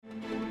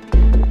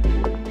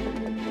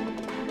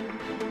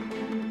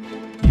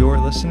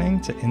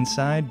listening to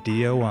Inside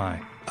DOI,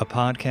 a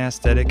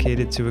podcast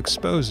dedicated to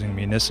exposing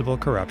municipal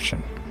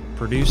corruption.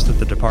 Produced at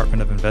the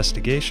Department of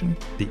Investigation,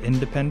 the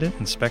Independent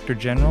Inspector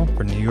General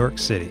for New York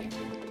City.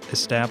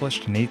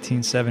 Established in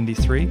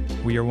 1873,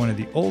 we are one of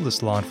the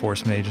oldest law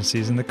enforcement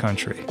agencies in the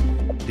country.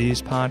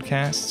 These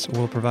podcasts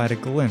will provide a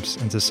glimpse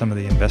into some of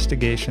the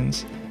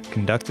investigations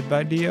conducted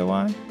by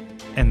DOI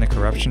and the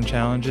corruption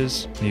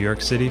challenges New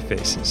York City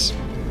faces.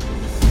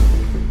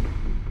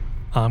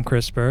 I'm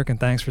Chris Burke, and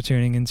thanks for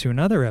tuning in to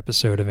another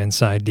episode of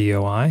Inside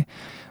DOI.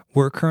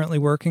 We're currently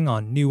working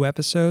on new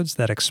episodes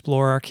that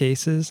explore our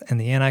cases and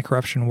the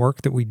anti-corruption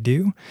work that we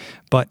do,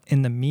 but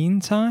in the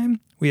meantime,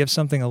 we have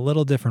something a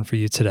little different for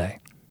you today.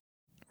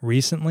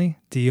 Recently,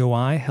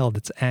 DOI held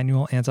its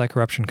annual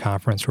anti-corruption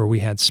conference where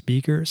we had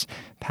speakers,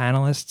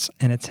 panelists,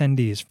 and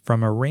attendees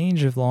from a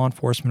range of law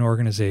enforcement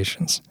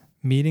organizations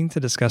meeting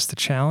to discuss the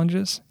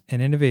challenges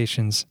and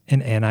innovations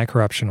in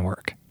anti-corruption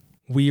work.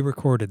 We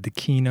recorded the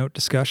keynote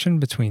discussion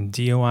between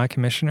DOI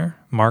Commissioner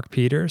Mark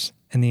Peters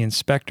and the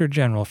Inspector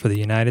General for the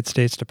United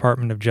States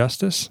Department of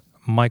Justice,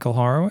 Michael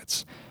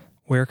Horowitz,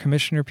 where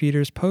Commissioner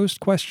Peters posed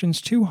questions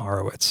to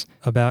Horowitz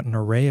about an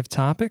array of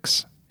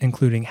topics,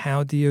 including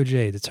how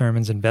DOJ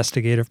determines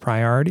investigative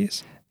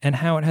priorities and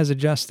how it has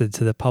adjusted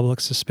to the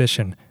public's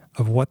suspicion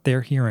of what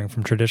they're hearing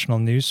from traditional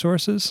news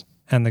sources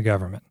and the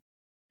government.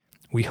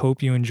 We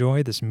hope you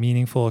enjoy this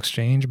meaningful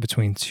exchange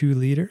between two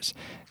leaders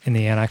in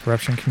the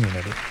anti-corruption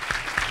community.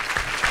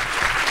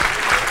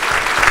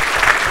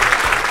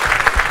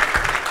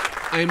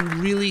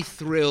 I'm really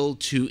thrilled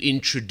to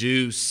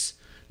introduce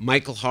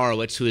Michael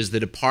Horowitz, who is the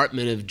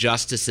Department of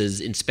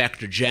Justice's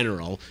Inspector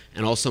General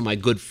and also my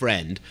good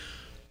friend.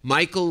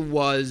 Michael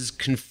was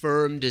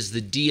confirmed as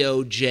the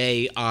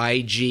DOJ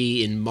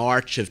IG in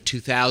March of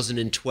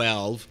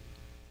 2012.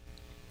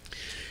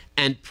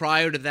 And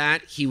prior to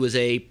that, he was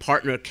a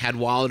partner at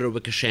Cadwalader,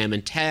 Wickersham,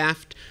 and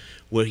Taft,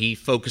 where he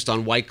focused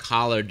on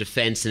white-collar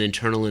defense and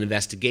internal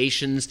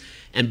investigations.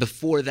 And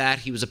before that,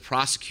 he was a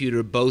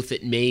prosecutor both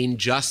at Maine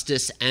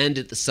Justice and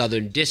at the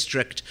Southern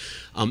District,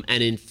 and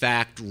in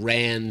fact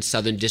ran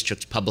Southern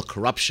District's public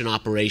corruption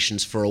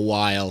operations for a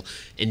while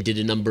and did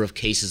a number of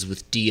cases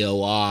with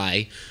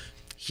DOI.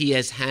 He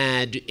has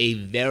had a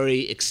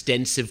very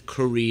extensive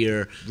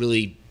career,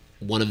 really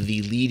one of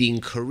the leading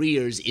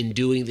careers in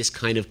doing this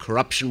kind of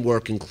corruption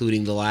work,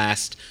 including the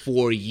last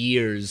 4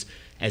 years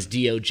as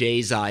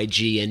DOJ's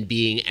IG and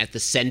being at the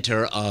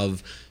center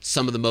of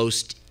some of the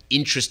most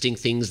interesting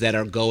things that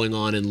are going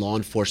on in law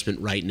enforcement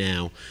right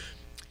now.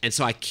 And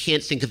so I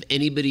can't think of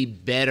anybody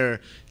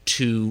better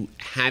to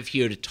have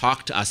here to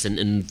talk to us.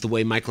 And the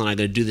way Michael and I are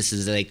going to do this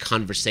is a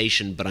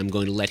conversation, but I'm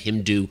going to let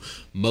him do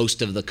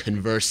most of the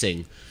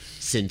conversing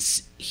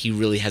since he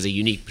really has a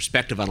unique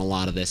perspective on a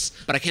lot of this.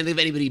 But I can't think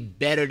of anybody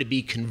better to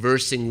be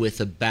conversing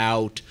with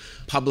about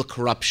public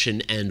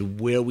corruption and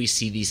where we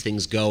see these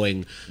things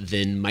going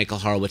than Michael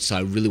Horowitz. So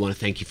I really want to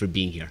thank you for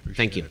being here.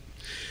 Thank you.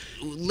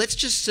 Let's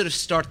just sort of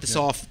start this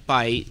off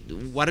by,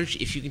 why don't you,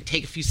 if you can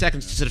take a few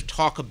seconds to sort of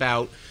talk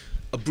about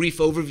a brief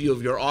overview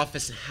of your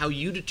office and how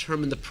you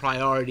determine the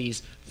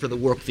priorities for the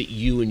work that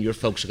you and your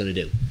folks are going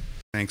to do.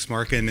 Thanks,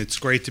 Mark, and it's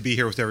great to be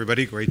here with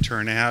everybody. Great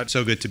turnout.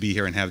 So good to be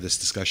here and have this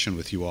discussion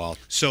with you all.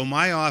 So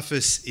my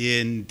office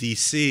in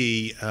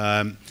D.C.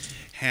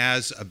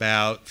 has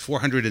about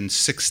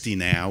 460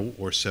 now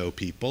or so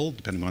people,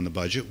 depending on the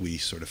budget. We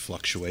sort of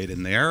fluctuate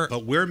in there.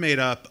 But we're made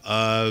up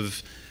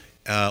of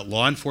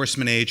law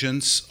enforcement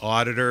agents,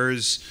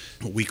 auditors,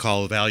 what we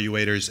call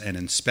evaluators and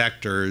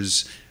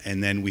inspectors,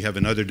 and then we have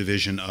another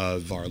division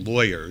of our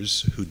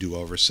lawyers who do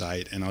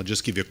oversight. And I'll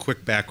just give you a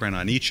quick background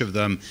on each of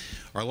them.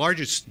 Our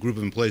largest group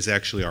of employees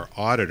actually are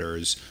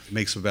auditors. It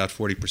makes up about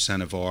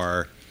 40% of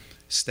our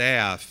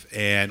staff,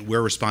 and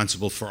we're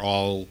responsible for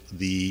all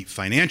the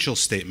financial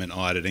statement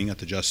auditing at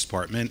the Justice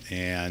Department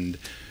and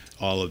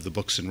all of the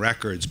books and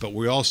records. But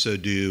we also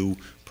do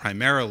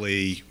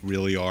primarily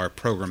really our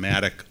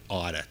programmatic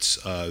audits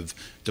of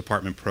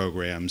department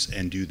programs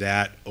and do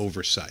that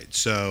oversight.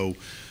 So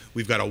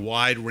we've got a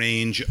wide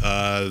range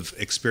of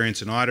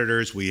experience in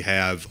auditors. We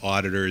have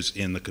auditors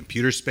in the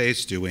computer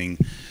space doing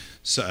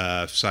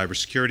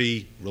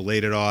cybersecurity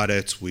related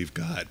audits. We've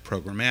got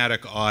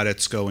programmatic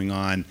audits going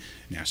on,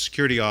 national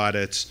security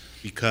audits,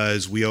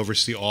 because we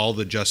oversee all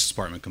the Justice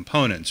Department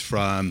components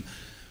from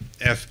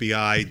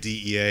FBI,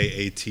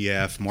 DEA,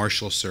 ATF,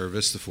 Marshal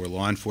Service, the 4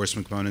 law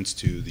enforcement components,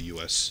 to the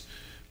U.S.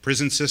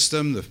 prison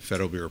system. The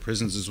Federal Bureau of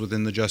Prisons is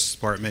within the Justice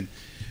Department,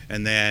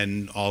 and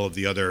then all of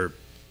the other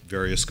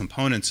various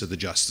components of the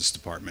Justice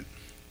Department.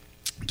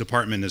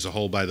 Department as a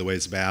whole, by the way,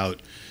 is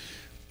about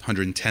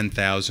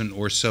 110,000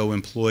 or so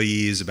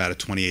employees, about a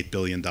 $28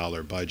 billion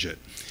budget.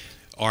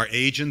 Our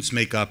agents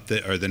make up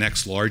the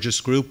next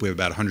largest group. We have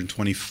about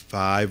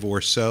 125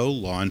 or so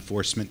law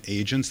enforcement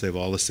agents. They have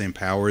all the same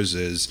powers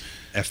as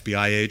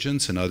FBI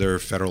agents and other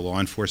federal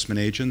law enforcement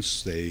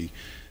agents. They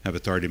have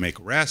authority to make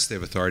arrests. They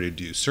have authority to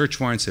do search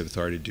warrants. They have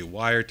authority to do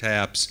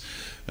wiretaps,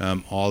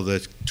 all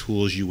the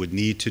tools you would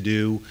need to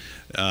do.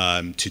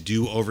 to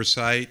do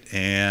oversight,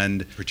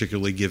 and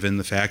particularly given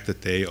the fact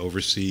that they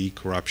oversee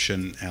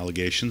corruption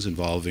allegations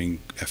involving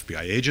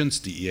FBI agents,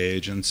 DEA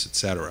agents,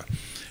 etc.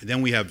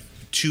 Then we have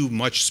two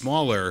much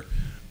smaller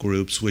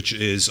groups, which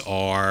is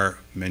our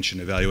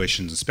mentioned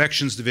Evaluations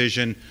Inspections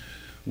Division,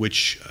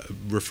 which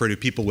refer to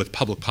people with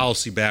public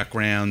policy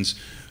backgrounds,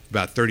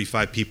 about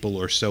 35 people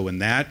or so in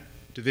that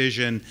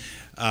division,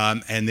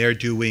 and they're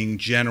doing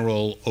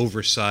general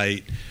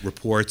oversight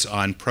reports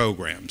on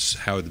programs.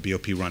 How are the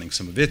BOP running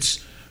some of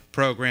its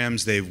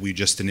programs? We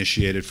just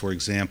initiated, for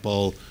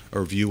example, a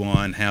review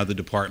on how the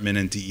department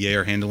and DEA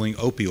are handling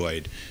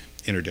opioid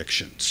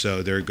interdiction.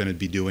 So they're going to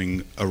be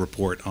doing a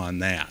report on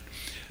that.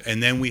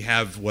 And then we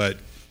have what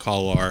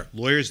call our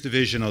lawyers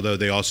division, although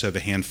they also have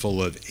a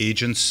handful of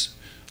agents,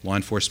 law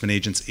enforcement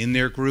agents in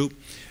their group.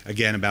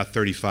 Again, about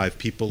 35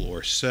 people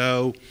or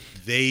so.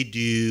 They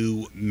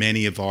do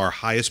many of our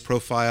highest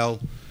profile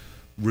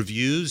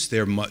reviews.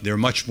 They're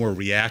much more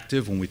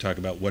reactive when we talk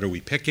about what are we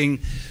picking.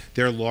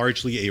 They're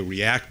largely a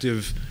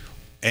reactive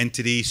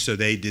entity, so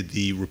they did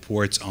the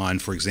reports on,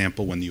 for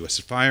example, when the U.S.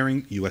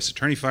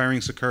 attorney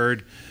firings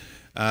occurred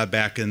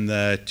back in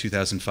the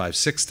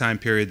 2005-06 time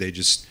period. They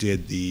just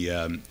did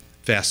the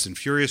Fast and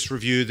Furious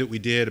review that we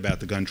did about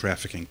the gun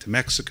trafficking to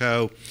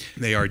Mexico.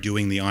 They are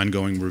doing the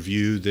ongoing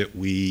review that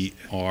we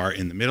are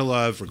in the middle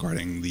of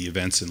regarding the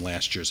events in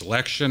last year's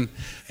election.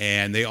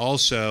 And they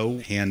also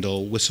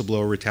handle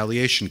whistleblower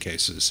retaliation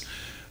cases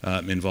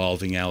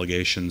involving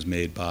allegations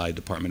made by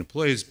department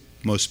employees,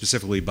 most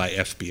specifically by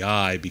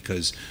FBI,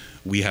 because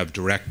we have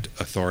direct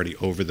authority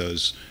over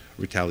those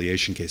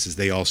retaliation cases.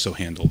 They also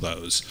handle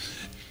those.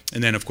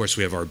 And then, of course,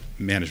 we have our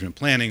management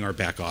planning, our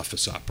back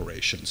office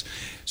operations.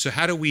 So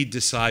how do we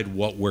decide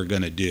what we're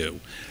going to do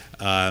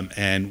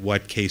and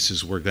what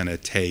cases we're going to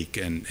take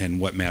and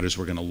what matters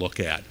we're going to look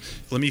at?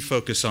 Let me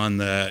focus on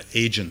the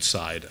agent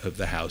side of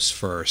the house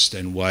first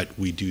and what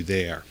we do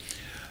there.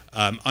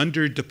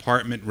 Under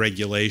department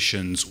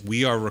regulations,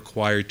 we are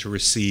required to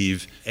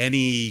receive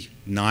any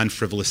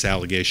non-frivolous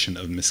allegation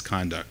of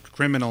misconduct,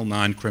 criminal,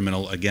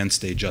 non-criminal,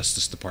 against a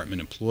Justice Department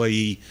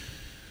employee.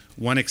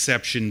 One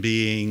exception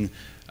being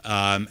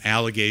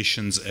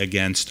allegations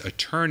against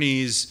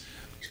attorneys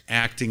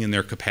acting in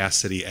their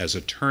capacity as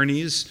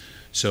attorneys.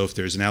 So if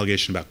there's an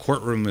allegation about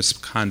courtroom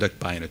misconduct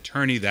by an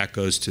attorney, that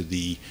goes to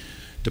the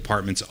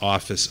department's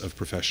Office of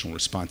Professional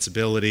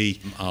Responsibility.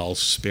 I'll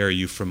spare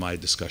you from my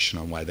discussion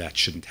on why that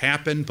shouldn't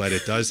happen, but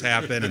it does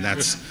happen, and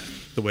that's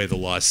the way the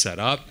law is set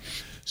up.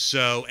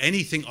 So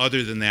anything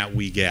other than that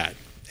we get.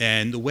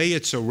 And the way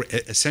it's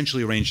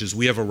essentially arranged is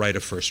we have a right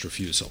of first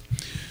refusal.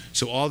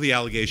 So all the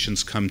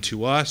allegations come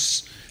to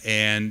us,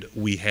 and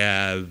we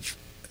have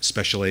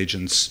special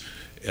agents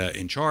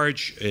in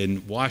charge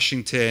in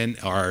Washington,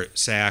 our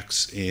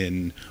SACs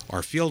in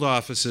our field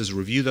offices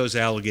review those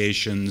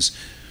allegations,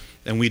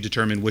 and we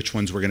determine which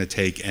ones we're going to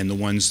take. And the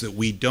ones that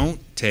we don't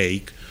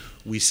take,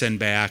 we send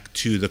back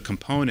to the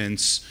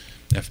components,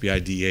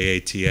 FBI,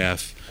 DEA,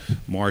 ATF,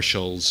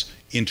 Marshals,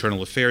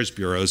 Internal Affairs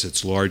Bureaus,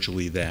 it's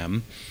largely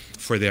them,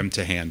 for them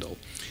to handle.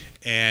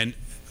 And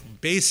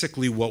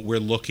basically what we're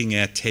looking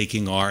at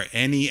taking are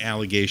any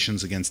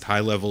allegations against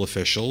high-level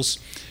officials,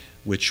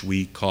 which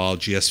we call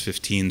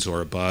GS-15s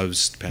or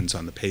aboves, depends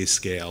on the pay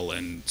scale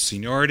and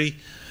seniority.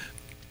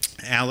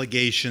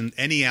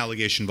 Any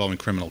allegation involving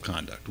criminal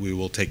conduct. We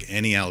will take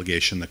any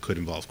allegation that could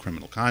involve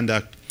criminal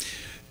conduct,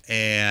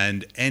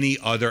 and any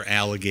other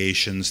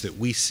allegations that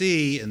we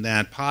see in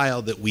that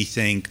pile that we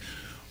think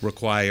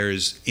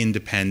requires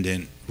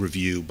independent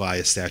review by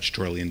a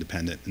statutorily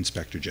independent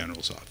Inspector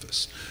General's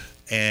office.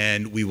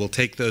 And we will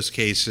take those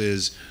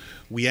cases.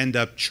 We end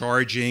up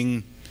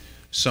charging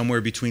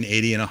somewhere between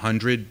 80 and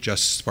 100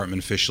 Justice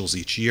Department officials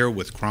each year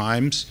with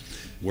crimes,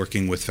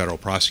 working with federal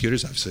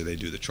prosecutors. Obviously, they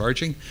do the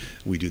charging.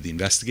 We do the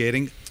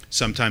investigating,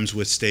 sometimes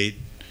with state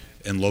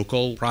and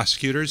local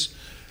prosecutors,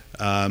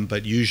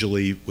 but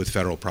usually with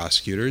federal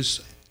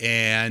prosecutors.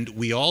 And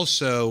we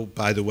also,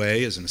 by the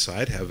way, as an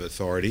aside, have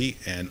authority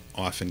and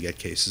often get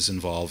cases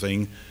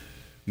involving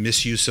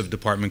misuse of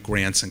department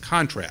grants and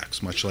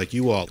contracts, much like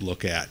you all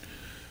look at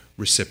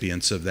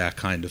recipients of that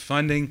kind of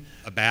funding.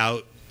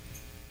 About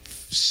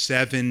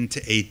 $7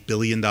 to $8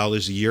 billion a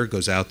year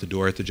goes out the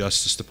door at the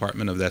Justice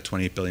Department of that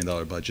 $28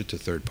 billion budget to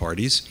third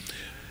parties.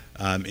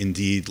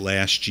 Indeed,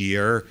 last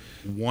year,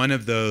 one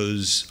of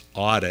those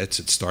audits,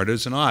 it started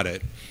as an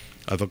audit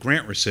of a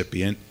grant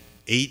recipient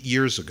 8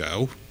 years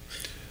ago,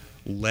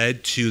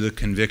 led to the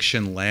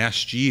conviction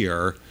last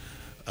year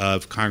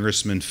of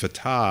Congressman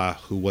Fattah,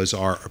 who was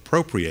our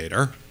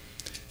appropriator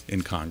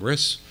in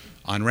Congress,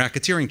 on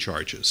racketeering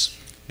charges.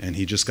 And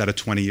he just got a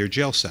 20-year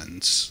jail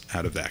sentence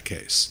out of that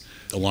case,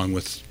 along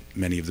with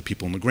many of the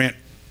people in the grant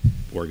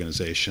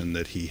organization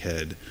that he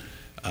had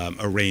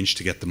arranged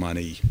to get the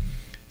money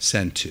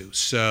sent to.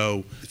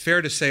 So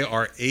fair to say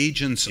our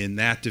agents in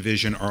that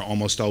division are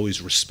almost always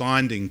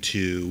responding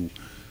to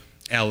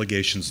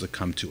allegations that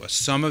come to us.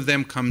 Some of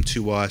them come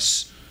to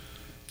us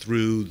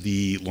through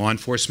the law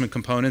enforcement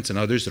components and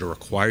others that are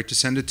required to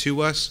send it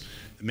to us.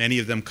 Many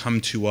of them come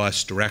to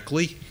us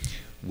directly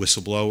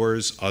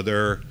whistleblowers,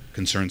 other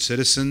concerned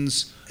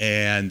citizens,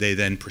 and they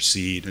then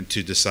proceed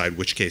to decide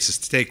which cases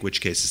to take,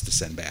 which cases to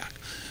send back.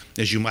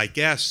 As you might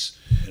guess,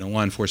 in a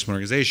law enforcement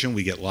organization,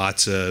 we get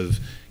lots of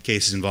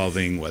cases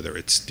involving whether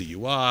it's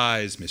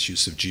DUIs,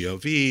 misuse of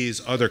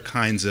GOVs, other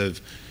kinds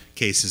of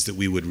cases that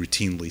we would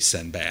routinely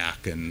send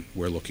back, and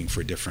we're looking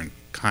for a different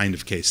kind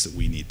of case that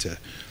we need to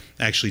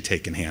actually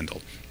take and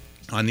handle.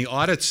 On the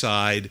audit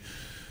side,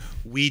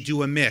 we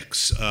do a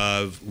mix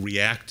of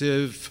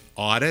reactive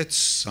audits.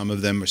 Some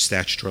of them are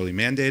statutorily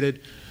mandated,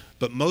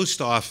 but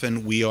most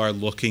often we are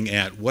looking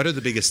at what are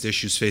the biggest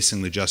issues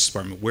facing the Justice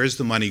Department, where's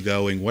the money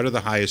going, what are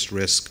the highest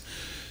risk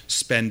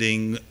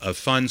spending of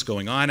funds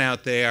going on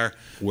out there.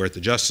 We're at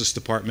the Justice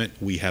Department.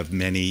 We have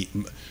many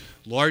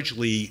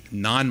largely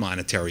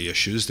non-monetary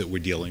issues that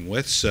we're dealing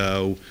with.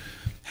 So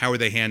how are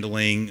they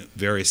handling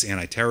various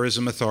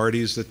anti-terrorism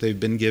authorities that they've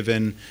been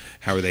given?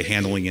 How are they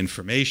handling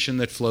information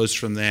that flows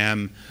from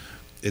them,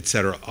 et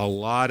cetera? A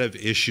lot of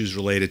issues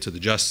related to the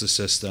justice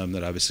system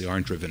that obviously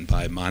aren't driven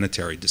by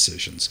monetary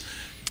decisions.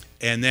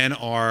 And then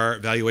our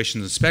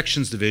Valuations and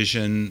Inspections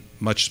Division,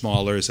 much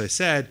smaller, as I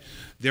said,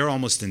 they're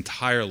almost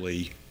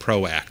entirely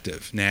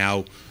proactive.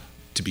 Now,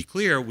 to be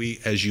clear, we,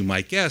 as you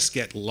might guess,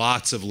 get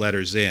lots of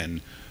letters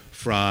in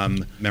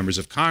from members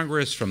of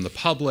Congress, from the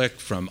public,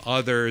 from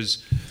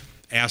others,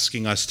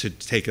 asking us to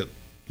take a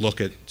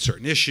look at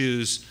certain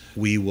issues.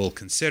 We will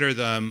consider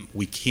them.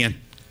 We can't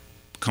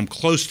come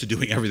close to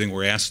doing everything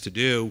we're asked to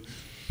do.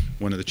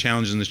 One of the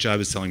challenges in this job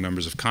is telling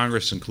members of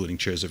Congress, including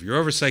chairs of your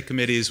oversight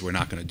committees, we're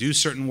not going to do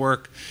certain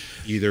work,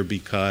 either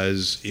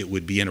because it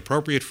would be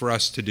inappropriate for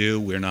us to do,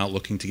 we're not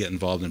looking to get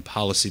involved in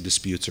policy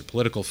disputes or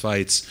political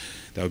fights.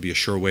 That would be a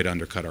sure way to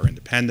undercut our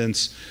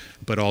independence,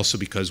 but also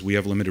because we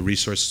have limited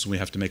resources and we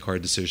have to make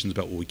hard decisions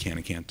about what we can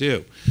and can't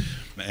do.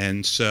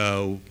 And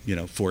so,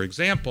 for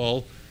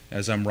example,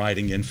 as I'm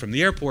riding in from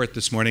the airport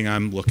this morning,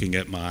 I'm looking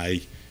at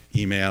my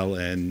email,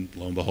 and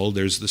lo and behold,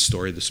 there's the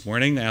story this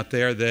morning out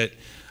there that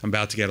I'm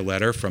about to get a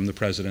letter from the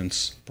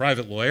president's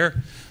private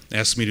lawyer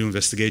asking me to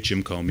investigate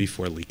Jim Comey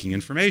for leaking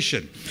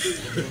information.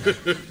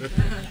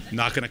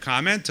 Not going to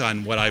comment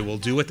on what I will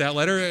do with that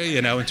letter,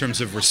 in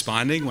terms of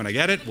responding when I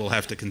get it. We'll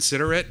have to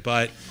consider it,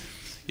 but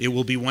it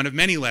will be one of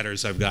many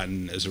letters I've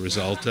gotten as a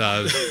result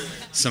of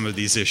some of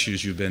these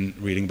issues you've been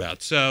reading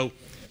about. So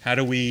how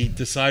do we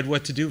decide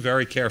what to do?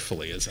 Very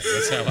carefully,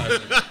 that's how I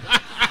would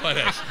put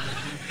it.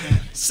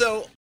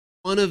 So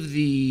one of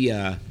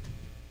the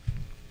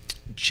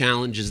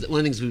challenges, one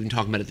of the things we've been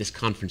talking about at this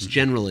conference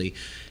generally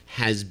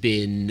has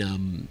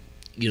been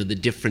the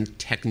different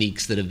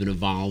techniques that have been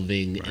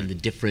evolving, right, and the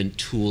different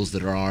tools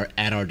that are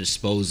at our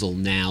disposal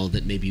now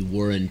that maybe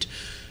weren't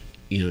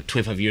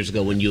 25 years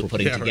ago when you were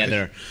putting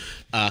together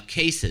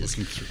cases.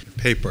 Looking through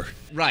paper.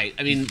 Right.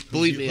 I mean,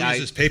 believe me, who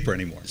uses paper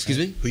anymore? Excuse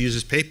me? Who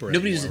uses paper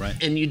Nobody anymore, uses,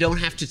 right? and you don't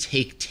have to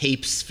take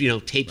tapes,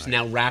 tapes right,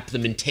 now wrap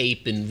them in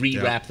tape and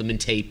rewrap them in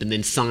tape and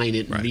then sign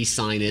it and right,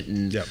 re-sign it,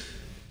 and yep,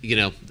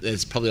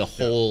 there's probably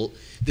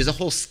there's a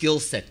whole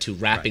skill set to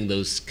wrapping right,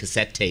 those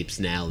cassette tapes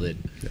now that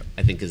yep,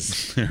 I think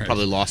is right,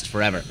 probably lost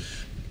forever.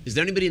 Is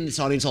there anybody in this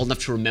audience old enough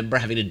to remember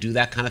having to do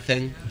that kind of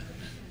thing?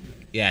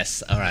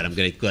 Yes. All right. I'm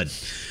getting good.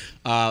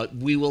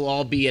 We will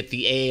all be at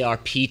the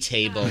AARP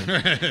table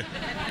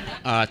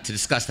to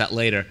discuss that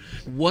later.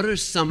 What are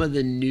some of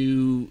the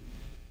new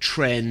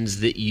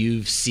trends that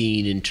you've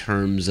seen in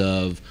terms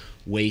of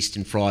waste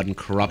and fraud and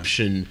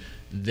corruption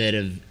that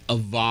have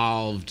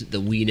evolved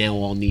that we now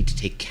all need to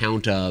take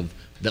count of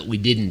that we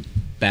didn't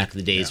back in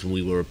the days when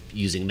we were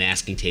using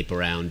masking tape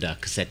around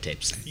cassette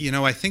tapes?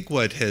 I think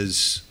what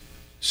has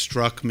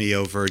struck me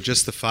over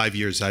just the 5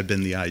 years I've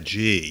been the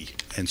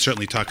IG, and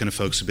certainly talking to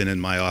folks who've been in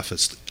my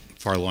office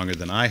far longer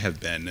than I have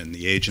been, and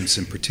the agents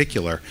in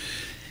particular,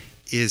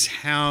 is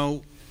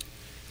how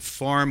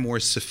far more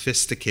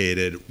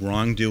sophisticated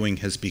wrongdoing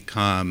has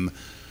become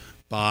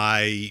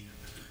by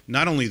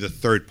not only the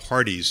third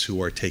parties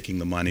who are taking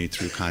the money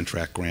through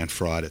contract, grant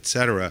fraud, et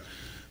cetera,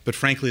 but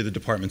frankly the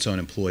department's own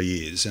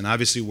employees. And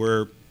obviously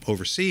we're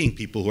overseeing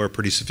people who are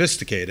pretty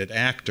sophisticated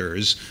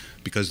actors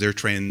because they're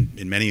trained,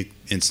 in many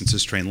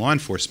instances, trained law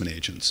enforcement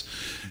agents.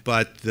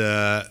 But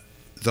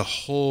the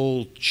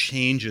whole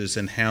changes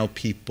in how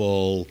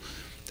people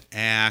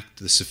act,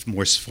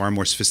 the far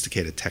more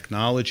sophisticated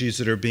technologies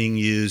that are being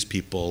used.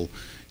 People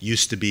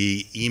used to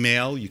be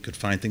email. You could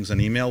find things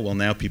on email. Well,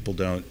 now people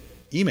don't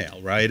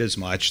email, right, as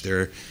much.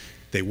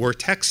 They were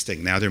texting.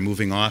 Now they're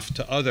moving off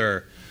to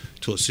other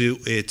tools. So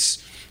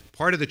it's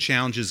part of the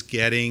challenge is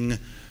getting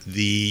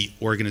the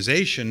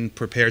organization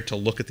prepared to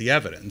look at the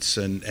evidence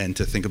and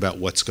to think about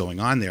what's going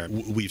on there.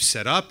 We've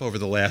set up over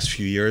the last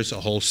few years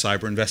a whole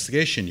cyber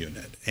investigation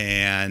unit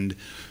and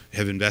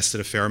have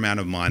invested a fair amount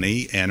of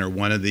money and are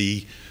one of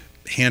the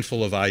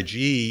handful of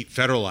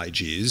federal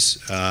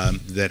IGs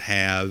that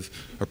have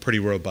a pretty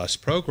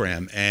robust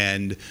program.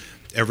 And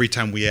every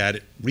time we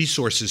add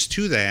resources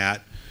to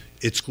that,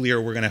 it's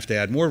clear we're going to have to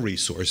add more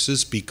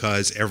resources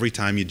because every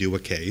time you do a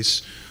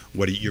case,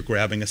 you're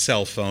grabbing a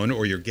cell phone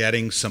or you're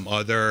getting some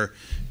other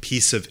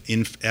piece of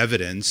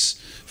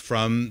evidence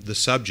from the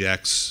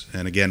subjects,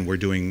 and again, we're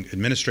doing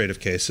administrative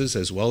cases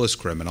as well as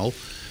criminal,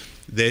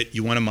 that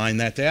you want to mine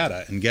that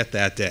data and get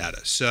that data.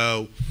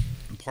 So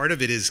part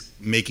of it is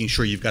making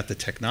sure you've got the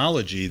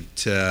technology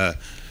to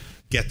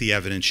get the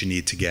evidence you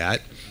need to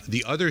get.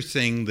 The other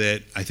thing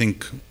that I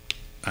think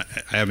I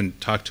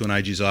haven't talked to an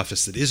IG's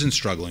office that isn't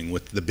struggling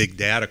with the big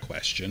data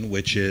question,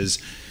 which is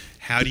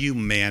how do you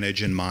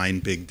manage and mine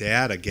big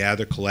data,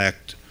 gather,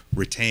 collect,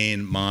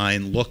 retain,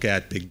 mine, look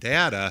at big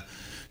data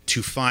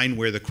to find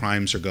where the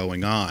crimes are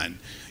going on.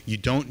 You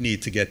don't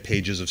need to get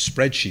pages of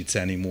spreadsheets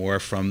anymore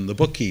from the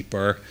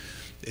bookkeeper.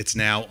 It's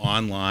now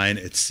online.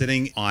 It's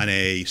sitting on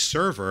a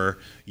server.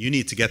 You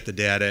need to get the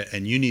data,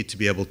 and you need to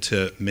be able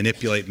to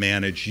manipulate,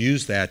 manage,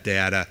 use that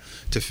data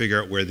to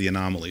figure out where the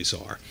anomalies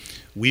are.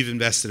 We've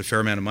invested a fair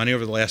amount of money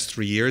over the last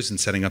 3 years in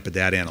setting up a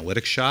data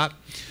analytics shop.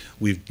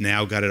 We've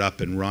now got it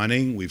up and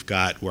running.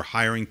 We're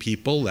hiring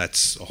people.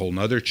 That's a whole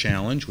nother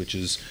challenge, which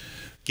is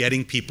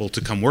getting people to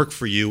come work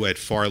for you at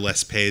far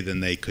less pay than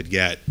they could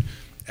get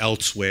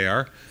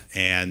elsewhere.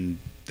 And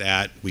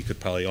that we could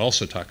probably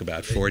also talk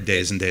about for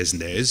days and days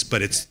and days,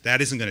 but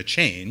that isn't going to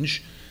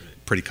change.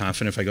 Pretty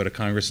confident if I go to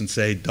Congress and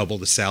say double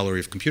the salary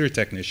of computer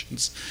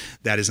technicians,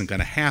 that isn't going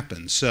to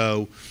happen.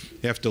 So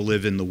you have to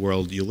live in the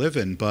world you live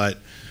in, but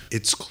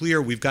it's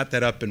clear we've got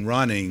that up and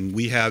running.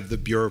 We have the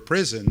Bureau of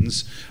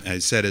Prisons, as I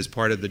said, as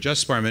part of the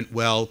Justice Department.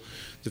 Well,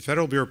 the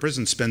Federal Bureau of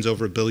Prisons spends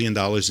over $1 billion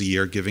a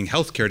year giving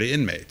health care to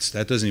inmates.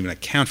 That doesn't even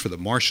account for the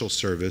Marshal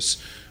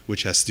Service,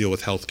 which has to deal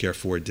with health care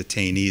for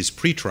detainees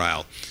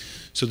pretrial.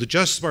 So the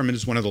Justice Department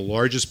is one of the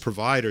largest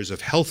providers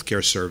of health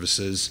care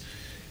services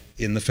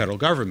in the federal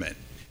government.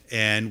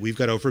 And we've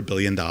got over $1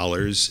 billion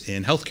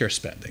in health care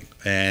spending.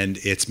 And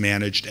it's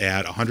managed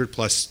at 100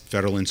 plus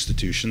federal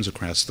institutions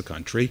across the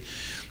country.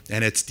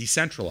 And it's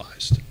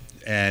decentralized.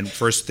 And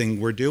first thing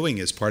we're doing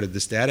as part of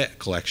this data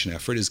collection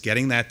effort is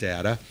getting that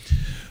data,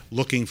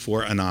 looking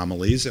for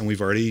anomalies. And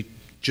we've already,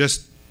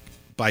 just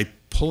by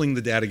pulling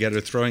the data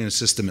together, throwing in a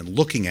system and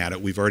looking at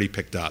it, we've already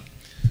picked up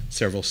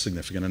several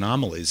significant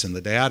anomalies in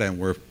the data, and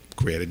we're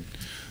created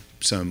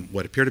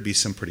what appear to be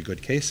some pretty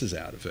good cases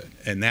out of it.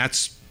 And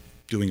that's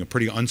doing a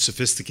pretty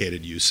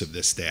unsophisticated use of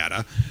this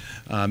data.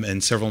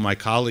 And several of my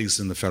colleagues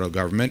in the federal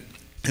government,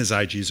 as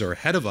IGs, are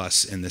ahead of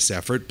us in this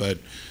effort, but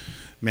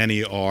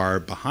many are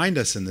behind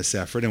us in this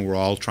effort, and we're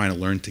all trying to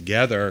learn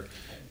together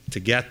to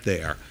get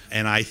there.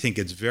 And I think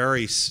it's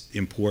very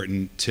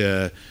important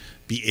to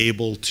be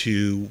able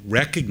to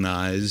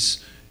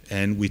recognize,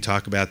 and we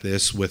talk about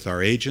this with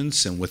our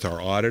agents and with our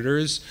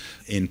auditors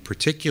in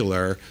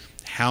particular,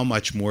 how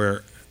much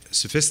more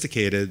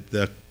sophisticated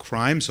the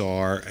crimes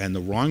are and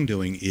the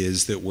wrongdoing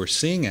is that we're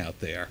seeing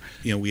out there.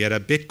 You know, we had a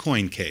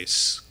Bitcoin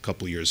case a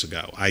couple years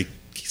ago. I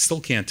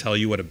still can't tell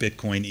you what a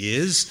Bitcoin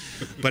is,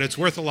 but it's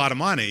worth a lot of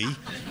money.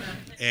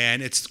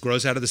 And it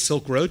grows out of the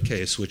Silk Road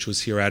case, which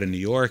was here out in New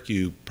York.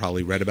 You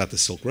probably read about the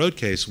Silk Road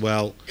case.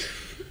 Well,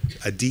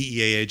 a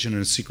DEA agent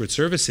and a Secret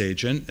Service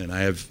agent, and I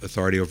have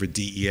authority over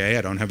DEA.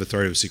 I don't have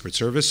authority over Secret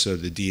Service, so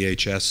the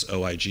DHS,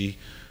 OIG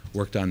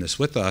worked on this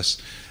with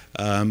us.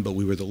 But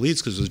we were the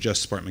leads because it was a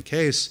Justice Department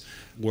case.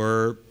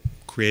 We're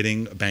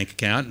creating a bank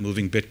account,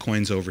 moving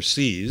Bitcoins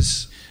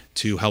overseas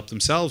to help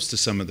themselves to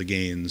some of the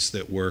gains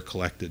that were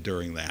collected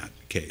during that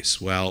case.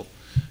 Well,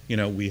 you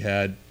know, we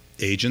had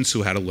agents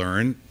who had to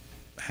learn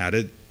how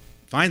to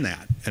find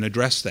that and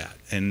address that.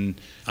 And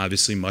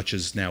obviously much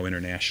is now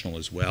international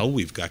as well.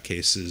 We've got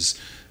cases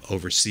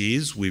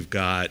overseas. We've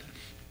got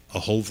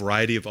a whole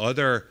variety of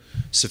other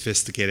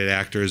sophisticated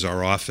actors.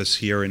 Our office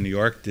here in New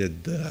York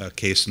did a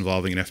case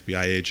involving an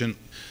FBI agent,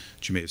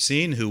 which you may have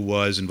seen, who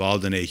was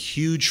involved in a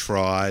huge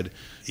fraud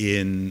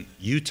in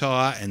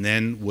Utah and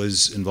then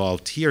was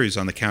involved here. He's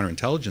on the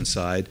counterintelligence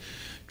side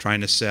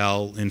trying to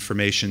sell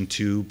information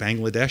to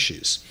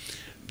Bangladeshis.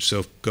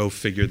 So go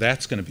figure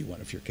that's going to be one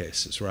of your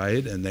cases,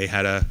 right? And they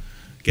had to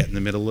get in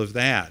the middle of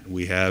that.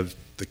 We have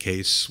the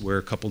case where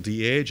a couple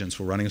DEA agents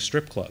were running a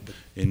strip club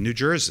in New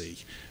Jersey,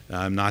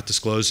 not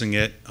disclosing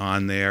it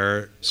on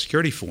their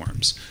security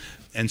forms.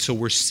 And so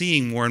we're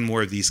seeing more and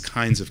more of these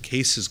kinds of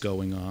cases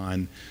going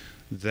on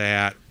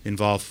that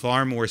involve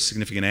far more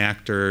significant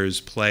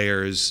actors,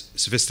 players,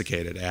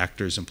 sophisticated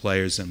actors and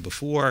players than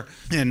before.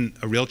 And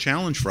a real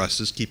challenge for us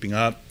is keeping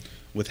up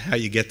with how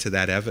you get to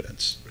that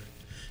evidence.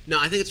 No,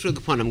 I think it's a really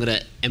good point. I'm going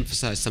to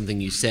emphasize something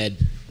you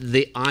said.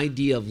 The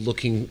idea of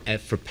looking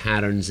for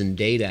patterns in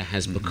data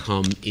has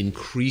become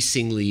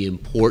increasingly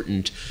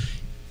important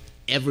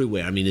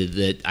everywhere. I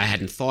mean, I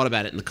hadn't thought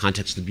about it in the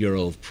context of the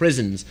Bureau of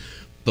Prisons,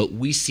 but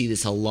we see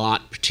this a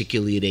lot,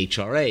 particularly at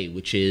HRA,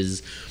 which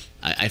is,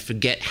 I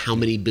forget how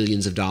many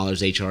billions of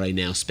dollars HRA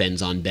now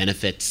spends on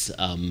benefits.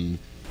 9.7.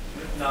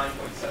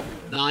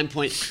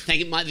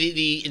 Thank you.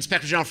 The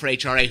Inspector General for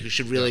HRA, who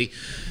should really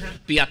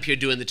be up here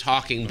doing the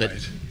talking, but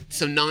right.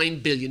 So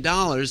 $9 billion.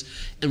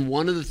 And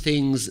one of the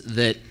things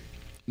that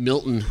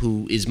Milton,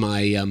 who is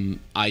my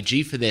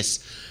IG for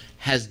this,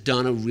 has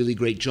done a really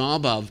great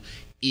job of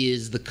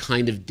is the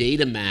kind of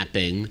data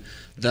mapping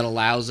that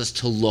allows us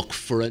to look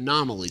for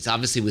anomalies.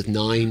 Obviously, with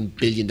 $9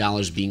 billion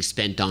being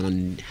spent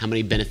on how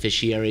many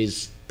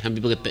beneficiaries how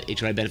many people get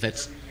HRA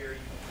benefits? Every year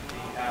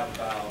we have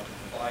about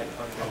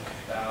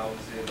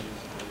 500,000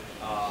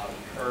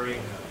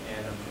 recurring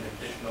and an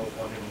additional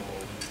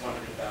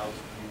 100,000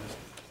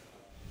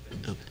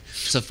 users. Okay.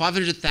 So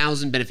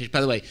 500,000 beneficiaries.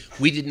 By the way,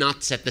 we did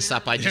not set this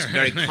up. I just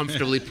very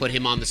comfortably put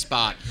him on the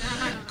spot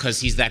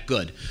because he's that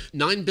good.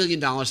 $9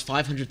 billion,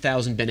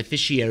 500,000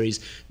 beneficiaries.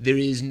 There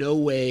is no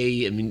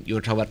way, I mean, you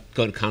want to talk about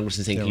going to Congress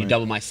and saying, can you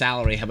double my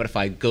salary? How about if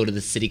I go to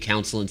the city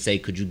council and say,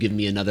 could you give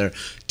me another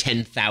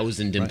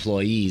 10,000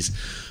 employees?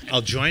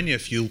 I'll join you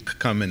if you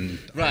come and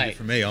argue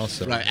for me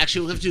also. Right.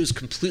 Actually, what we have to do is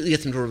completely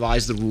get them to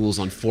revise the rules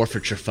on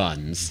forfeiture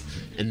funds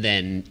and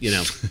then,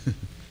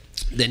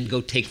 then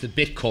go take the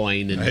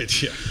Bitcoin.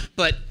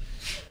 But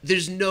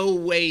there's no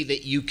way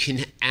that you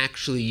can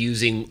actually,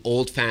 using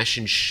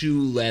old-fashioned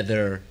shoe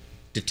leather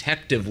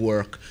detective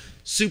work,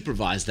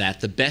 supervise that.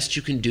 The best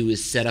you can do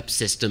is set up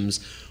systems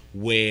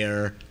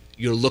where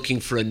you're looking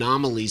for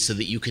anomalies so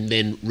that you can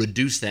then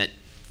reduce that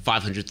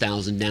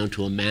 500,000 down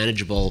to a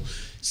manageable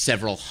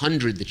several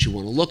hundred that you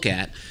want to look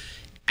at.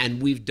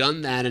 And we've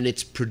done that, and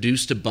it's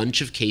produced a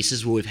bunch of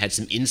cases where we've had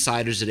some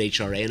insiders at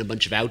HRA and a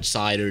bunch of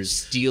outsiders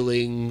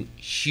stealing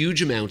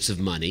huge amounts of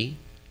money,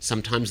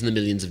 sometimes in the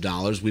millions of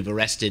dollars. We've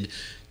arrested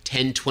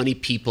 10, 20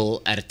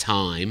 people at a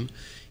time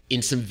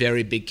in some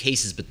very big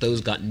cases, but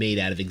those got made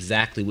out of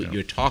exactly what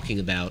you're talking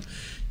about.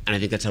 And I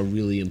think that's a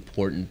really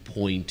important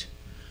point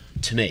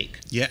to make.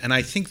 Yeah, and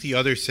I think the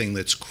other thing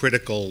that's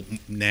critical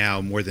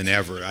now more than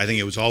ever, I think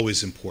it was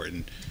always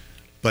important,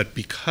 but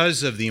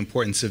because of the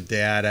importance of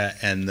data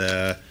and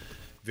the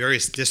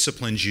various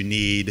disciplines you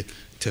need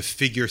to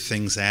figure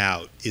things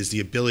out, is the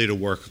ability to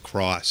work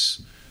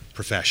across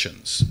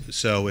professions.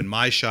 So in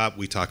my shop,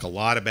 we talk a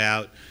lot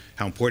about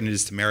how important it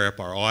is to marry up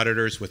our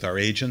auditors with our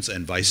agents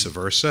and vice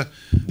versa.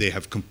 They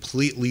have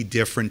completely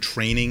different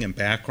training and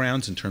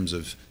backgrounds in terms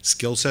of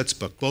skill sets,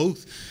 but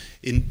both,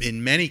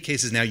 in many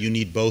cases now, you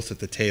need both at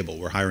the table.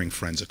 We're hiring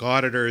forensic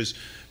auditors.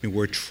 I mean,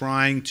 we're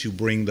trying to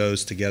bring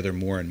those together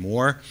more and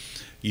more.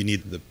 You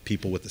need the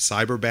people with the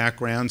cyber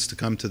backgrounds to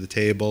come to the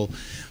table.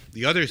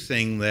 The other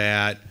thing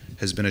that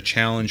has been a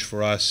challenge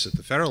for us at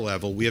the federal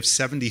level, we have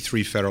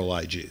 73 federal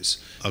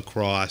IGs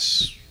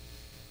across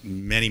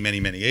many, many,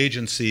 many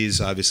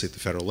agencies, obviously at the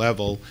federal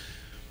level.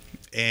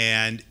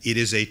 And it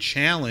is a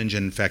challenge.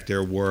 In fact,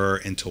 there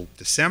were, until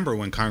December,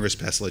 when Congress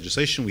passed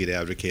legislation we had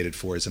advocated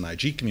for as an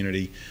IG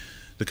community,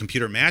 the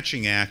Computer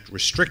Matching Act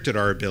restricted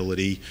our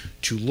ability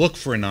to look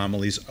for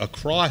anomalies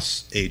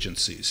across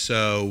agencies.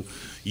 So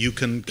you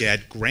can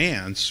get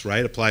grants,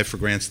 right? Apply for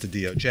grants to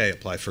DOJ,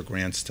 apply for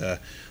grants to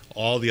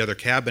all the other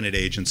cabinet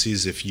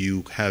agencies if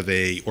you have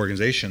a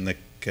organization that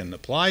can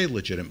apply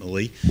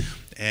legitimately.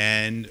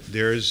 And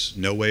there's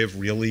no way of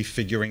really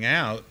figuring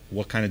out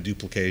what kind of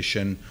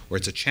duplication, or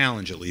it's a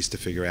challenge at least to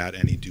figure out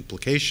any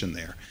duplication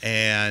there.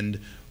 And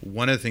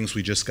one of the things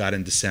we just got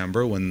in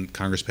December when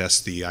Congress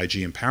passed the IG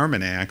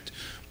Empowerment Act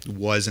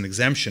was an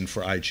exemption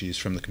for IGs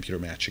from the Computer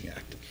Matching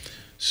Act.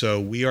 So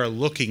we are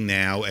looking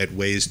now at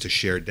ways to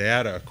share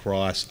data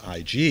across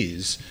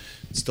IGs.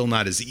 It's still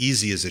not as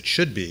easy as it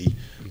should be,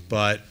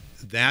 but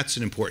that's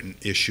an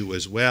important issue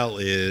as well,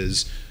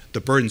 is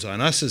the burdens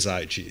on us as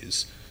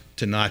IGs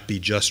to not be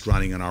just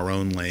running in our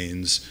own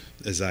lanes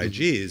as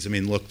IGs. I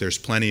mean, look, there's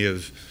plenty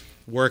of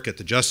work at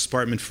the Justice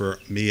Department for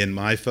me and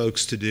my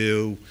folks to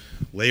do,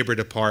 Labor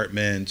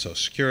Department, Social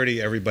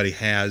Security, everybody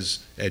has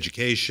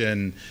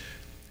education,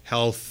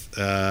 health,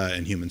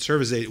 and human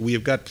services. We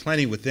have got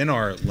plenty within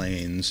our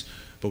lanes,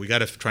 but we got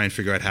to try and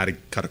figure out how to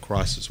cut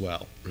across as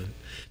well. Right.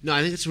 No,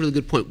 I think that's a really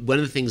good point. One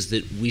of the things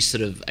that we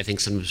sort of, I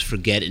think, sometimes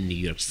forget in New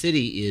York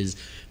City is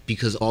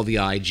because all the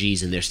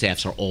IGs and their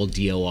staffs are all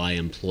DOI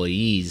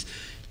employees,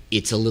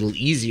 it's a little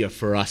easier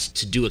for us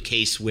to do a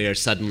case where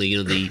suddenly,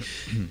 the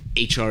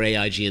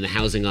HRA IG and the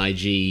housing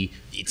IG,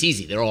 it's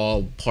easy. They're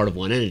all part of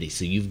one entity.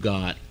 So you've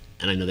got,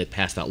 and I know they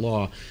passed that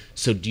law,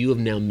 so do you have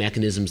now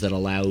mechanisms that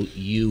allow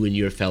you and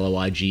your fellow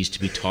IGs to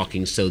be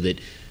talking so that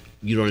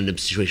you don't end up in a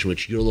situation in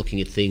which you're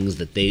looking at things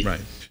that they... Right.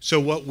 So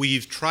what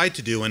we've tried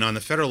to do, and on the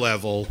federal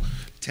level,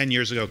 10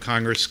 years ago,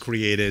 Congress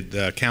created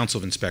the Council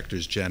of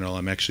Inspectors General.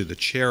 I'm actually the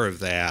chair of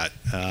that.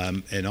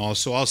 And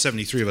also all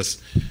 73 of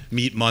us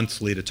meet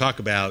monthly to talk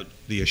about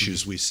the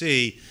issues we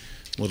see,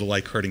 a little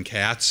like herding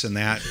cats in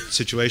that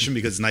situation,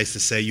 because it's nice to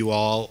say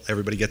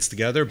everybody gets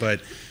together, but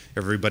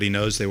everybody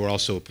knows they were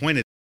also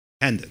appointed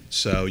independent.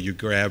 So you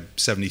grab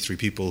 73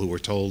 people who were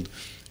told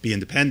be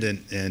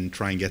independent and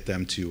try and get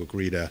them to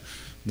agree to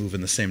move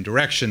in the same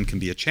direction can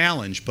be a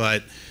challenge,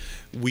 but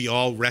we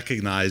all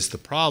recognize the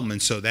problem,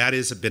 and so that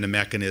has been a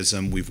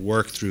mechanism. We've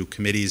worked through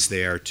committees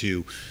there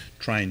to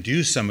try and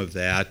do some of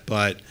that,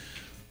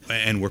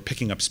 and we're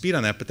picking up speed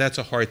on that, but that's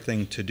a hard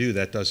thing to do.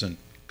 That doesn't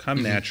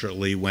come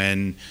naturally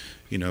when,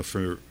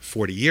 for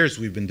 40 years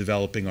we've been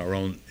developing our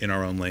own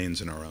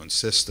lanes in our own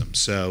system.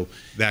 So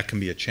that can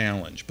be a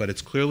challenge, but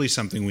it's clearly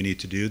something we need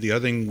to do. The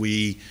other thing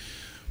we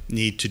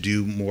need to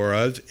do more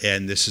of,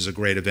 and this is a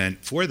great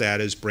event for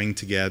that, is bring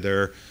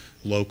together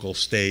local,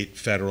 state,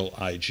 federal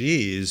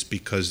IGs,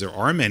 because there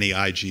are many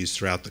IGs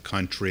throughout the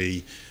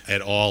country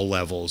at all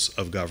levels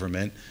of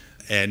government,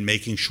 and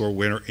making sure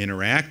we're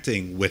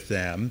interacting with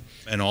them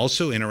and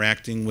also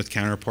interacting with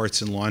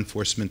counterparts in law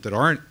enforcement that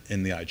aren't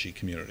in the IG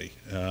community,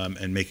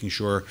 and making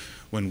sure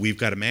when we've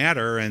got a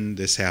matter, and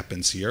this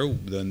happens here,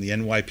 then the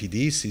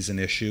NYPD sees an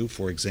issue,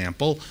 for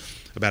example,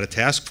 about a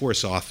task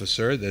force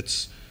officer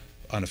that's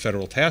on a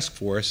federal task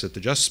force at the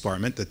Justice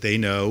Department, that they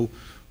know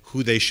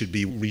who they should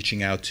be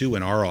reaching out to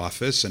in our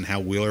office and how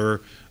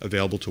we're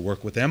available to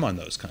work with them on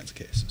those kinds of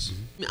cases.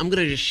 I'm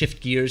going to just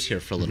shift gears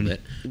here for a little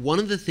bit. One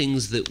of the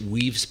things that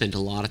we've spent a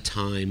lot of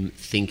time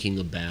thinking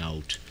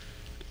about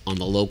on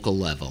the local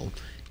level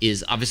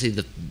is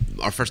obviously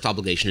our first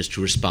obligation is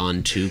to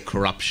respond to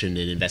corruption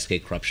and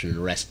investigate corruption and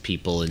arrest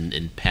people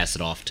and pass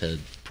it off to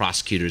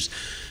prosecutors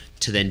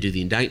to then do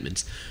the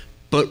indictments.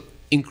 But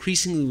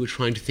increasingly, we're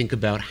trying to think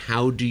about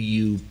how do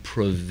you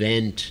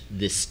prevent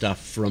this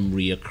stuff from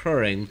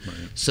reoccurring,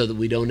 so that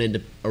we don't end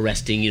up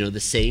arresting, the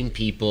same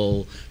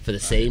people for the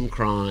same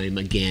crime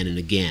again and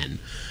again.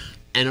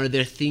 And are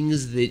there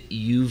things that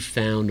you've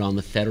found on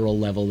the federal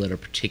level that are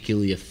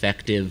particularly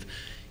effective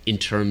in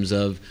terms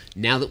of,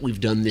 now that we've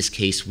done this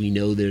case, we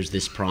know there's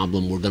this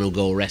problem, we're going to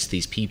go arrest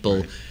these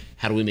people.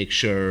 How do we make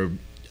sure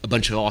a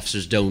bunch of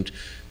officers don't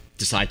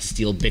decide to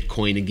steal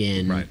Bitcoin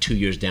again 2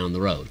 years down the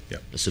road,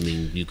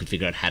 assuming you could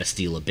figure out how to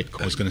steal a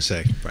Bitcoin? I was going to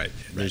say,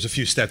 there's a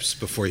few steps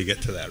before you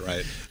get to that,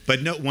 right?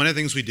 But no, one of the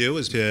things we do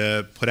is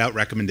to put out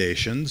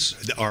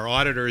recommendations. Our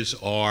auditors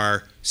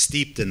are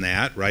steeped in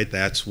that, right?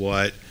 That's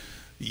what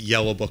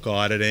Yellow Book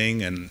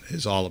auditing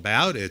is all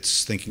about.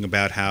 It's thinking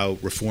about how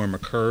reform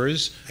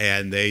occurs,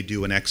 and they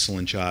do an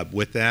excellent job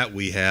with that.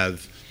 We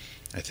have,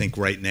 I think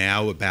right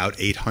now, about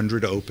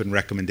 800 open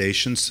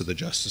recommendations to the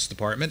Justice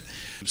Department.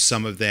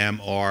 Some of them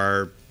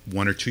are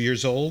 1 or 2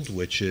 years old,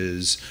 which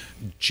is,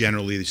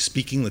 generally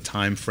speaking, the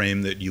time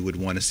frame that you would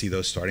want to see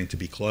those starting to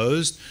be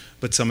closed.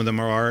 But some of them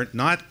are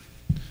not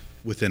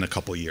within a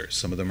couple years.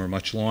 Some of them are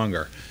much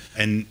longer.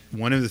 And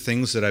one of the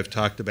things that I've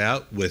talked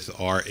about with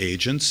our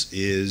agents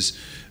is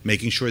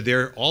making sure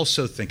they're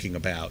also thinking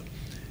about,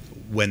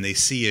 when they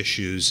see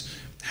issues,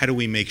 how do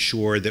we make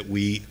sure that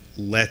we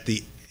let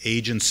the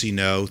agency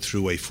know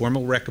through a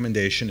formal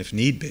recommendation, if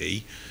need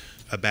be,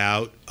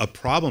 about a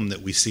problem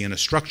that we see in a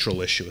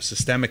structural issue, a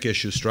systemic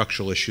issue,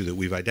 structural issue that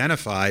we've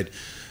identified,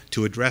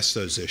 to address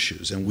those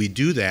issues. And we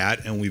do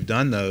that, and we've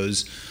done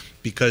those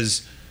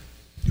because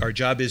our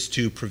job is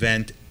to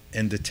prevent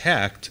and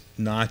detect,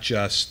 not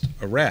just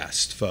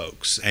arrest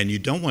folks. And you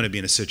don't want to be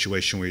in a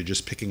situation where you're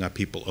just picking up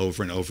people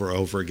over and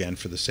over again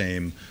for the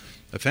same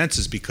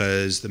offenses,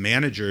 because the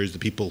managers, the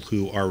people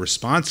who are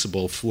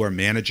responsible for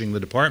managing the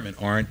department,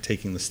 aren't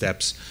taking the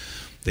steps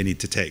they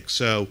need to take.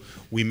 So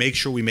we make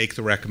sure we make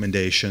the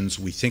recommendations.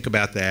 We think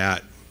about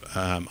that.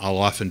 I'll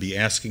often be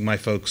asking my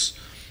folks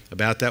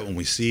about that when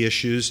we see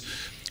issues.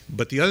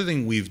 But the other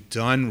thing we've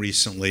done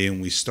recently,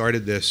 and we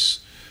started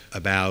this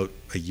about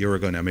a year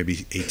ago now,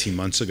 maybe 18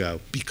 months ago,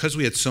 because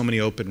we had so many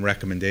open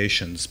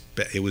recommendations,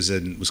 it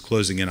was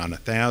closing in on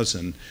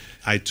 1,000.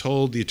 I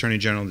told the Attorney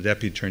General and the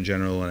Deputy Attorney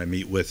General, and I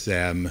meet with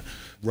them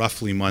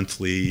roughly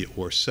monthly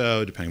or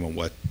so, depending on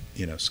what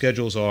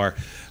schedules are.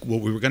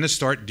 What we were going to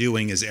start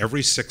doing is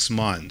every 6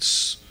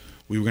 months,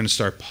 we were going to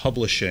start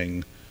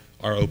publishing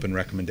our open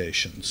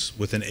recommendations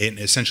with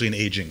essentially an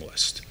aging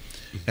list,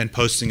 and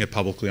posting it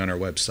publicly on our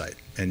website.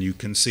 And you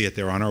can see it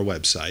there on our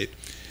website.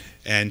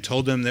 And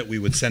told them that we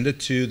would send it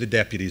to the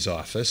deputy's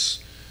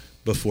office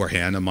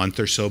beforehand, a month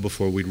or so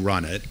before we'd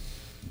run it,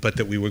 but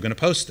that we were going to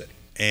post it.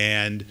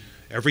 And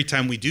every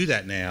time we do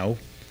that now,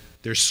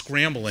 they're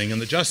scrambling in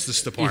the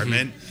Justice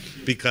Department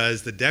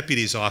because the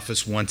deputy's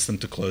office wants them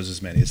to close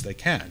as many as they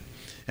can.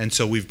 And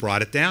so we've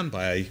brought it down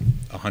by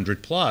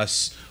 100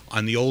 plus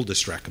on the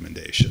oldest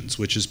recommendations,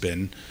 which has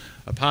been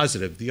a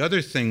positive. The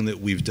other thing that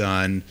we've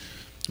done,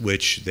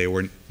 which they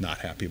were not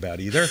happy about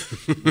either,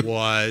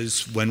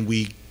 was when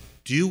we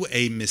do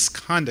a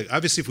misconduct,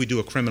 obviously if we do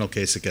a criminal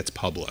case, it gets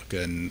public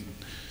and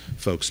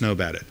folks know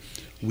about it.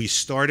 We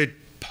started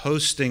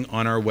posting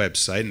on our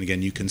website, and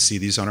again, you can see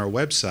these on our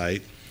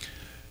website,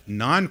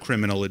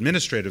 non-criminal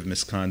administrative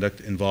misconduct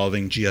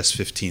involving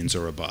GS-15s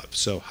or above,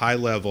 so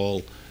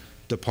high-level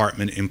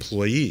department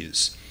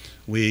employees.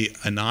 We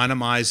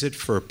anonymize it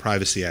for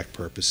Privacy Act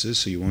purposes,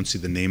 so you won't see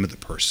the name of the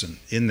person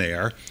in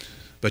there,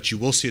 but you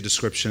will see a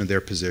description of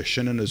their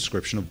position and a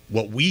description of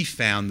what we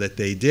found that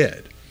they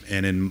did.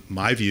 And in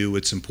my view,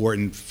 it's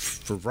important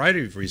for a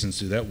variety of reasons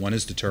to do that. One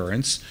is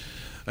deterrence.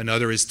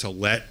 Another is to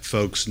let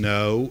folks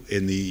know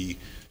in the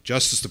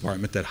Justice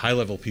Department that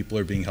high-level people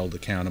are being held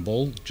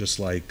accountable, just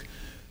like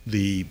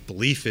the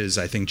belief is,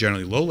 I think,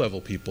 generally low-level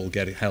people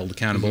get held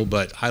accountable,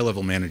 but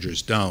high-level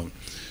managers don't.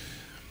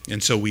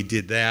 And so we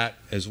did that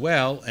as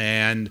well.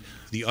 And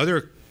the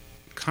other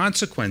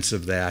consequence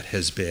of that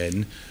has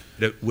been,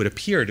 it would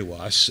appear to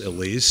us, at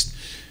least,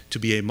 to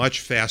be a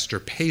much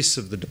faster pace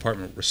of the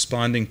department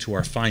responding to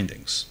our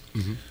findings.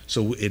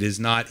 So it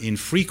is not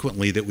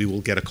infrequently that we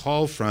will get a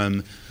call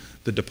from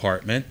the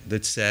department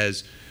that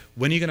says,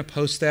 when are you going to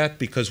post that?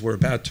 Because we're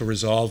about to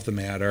resolve the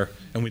matter,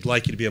 and we'd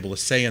like you to be able to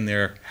say in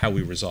there how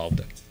we resolved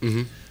it.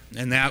 Mm-hmm.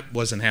 And that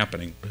wasn't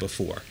happening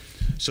before.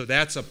 So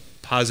that's a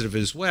positive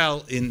as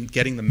well in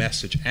getting the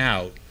message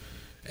out.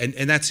 And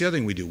that's the other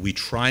thing we do. We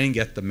try and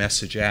get the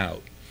message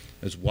out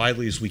as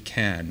widely as we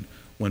can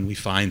when we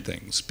find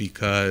things,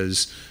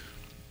 because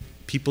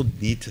people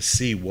need to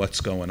see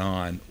what's going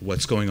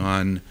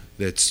on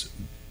that's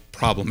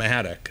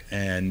problematic,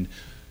 and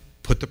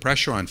put the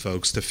pressure on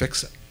folks to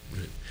fix it.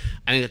 Right.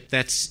 I think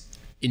that's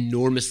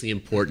enormously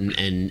important,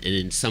 and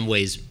in some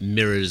ways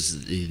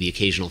mirrors the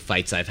occasional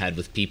fights I've had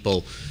with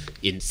people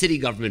in city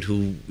government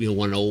who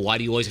want to know, why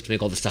do you always have to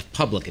make all this stuff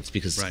public? It's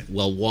because, right.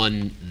 Well,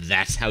 one,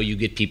 that's how you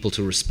get people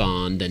to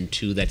respond, and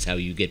two, that's how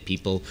you get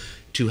people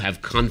to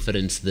have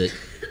confidence that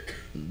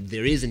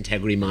there is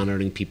integrity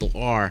monitoring. People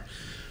are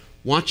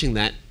watching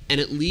that,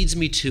 and it leads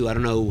me to, I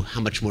don't know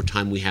how much more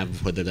time we have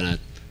before they're going to,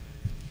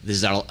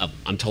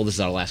 I'm told this is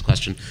our last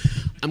question.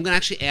 I'm going to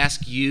actually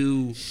ask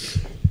you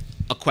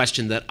a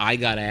question that I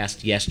got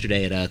asked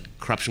yesterday at a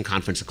corruption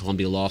conference at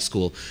Columbia Law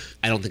School.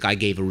 I don't think I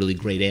gave a really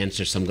great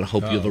answer, so I'm going to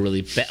hope you have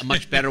a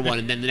much better one.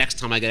 And then the next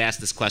time I get asked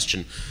this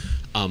question,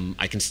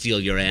 I can steal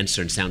your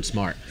answer and sound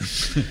smart.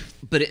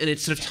 And it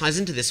sort of ties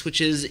into this,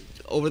 which is,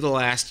 over the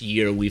last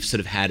year, we've sort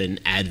of had an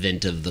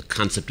advent of the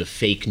concept of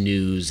fake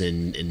news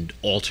and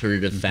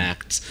alternative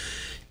facts.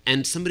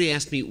 And somebody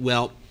asked me,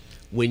 well,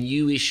 when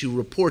you issue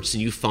reports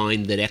and you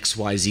find that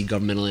XYZ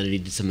governmental entity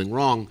did something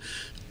wrong,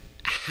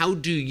 how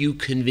do you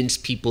convince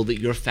people that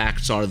your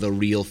facts are the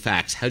real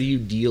facts? How do you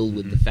deal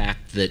with the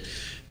fact that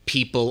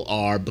people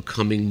are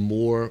becoming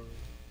more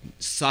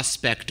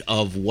suspect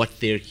of what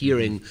they're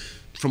hearing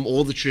from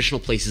all the traditional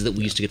places that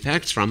we used to get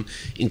facts from,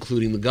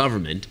 including the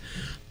government,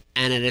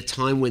 and at a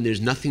time when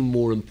there's nothing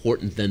more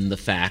important than the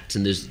facts,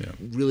 and there's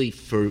really,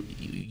 for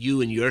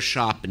you and your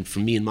shop and for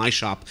me and my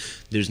shop,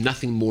 there's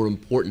nothing more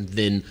important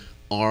than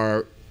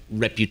our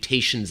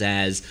reputations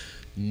as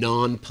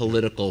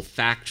non-political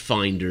fact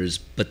finders,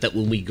 but that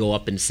when we go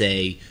up and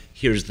say,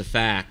 here's the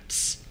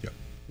facts,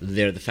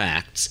 they're the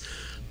facts.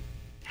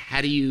 How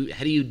do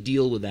you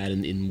deal with that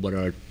in what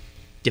are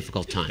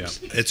difficult times?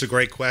 It's a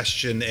great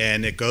question,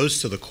 and it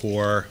goes to the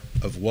core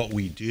of what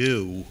we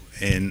do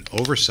in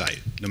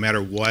oversight, no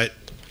matter what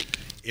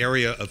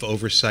area of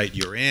oversight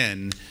you're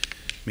in.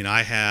 I mean,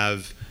 I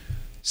have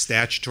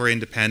statutory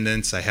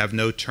independence, I have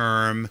no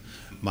term.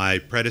 My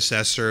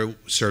predecessor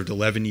served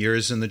 11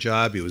 years in the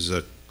job. He was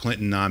a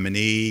Clinton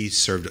nominee,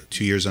 served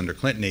 2 years under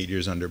Clinton, 8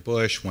 years under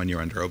Bush, 1 year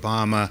under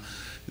Obama.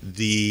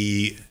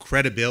 The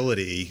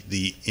credibility,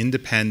 the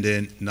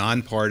independent,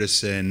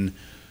 nonpartisan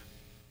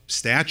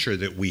stature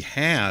that we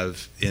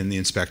have in the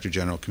Inspector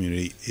General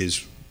community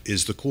is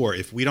the core.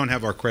 If we don't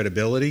have our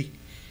credibility,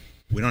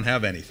 we don't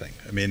have anything.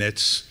 I mean,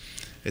 it's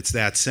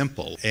that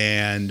simple.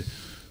 And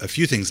a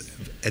few things.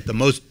 At the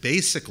most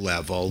basic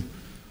level,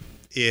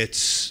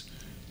 it's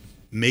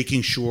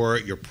making sure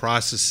your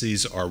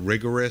processes are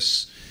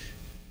rigorous,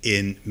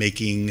 in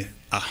making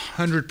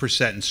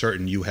 100%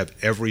 certain you have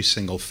every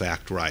single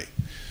fact right.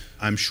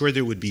 I'm sure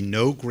there would be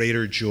no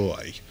greater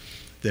joy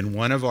than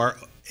one of our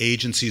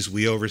agencies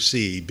we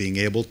oversee being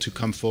able to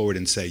come forward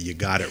and say, you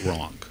got it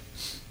wrong,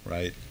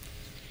 right?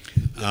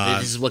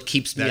 This is what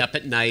keeps me up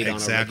at night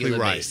on a regular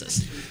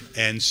basis.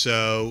 And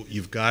so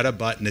you've got to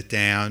button it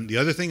down. The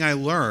other thing I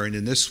learned,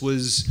 and this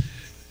was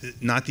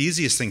not the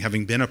easiest thing,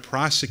 having been a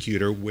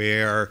prosecutor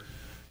where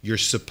you're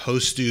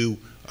supposed to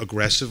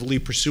aggressively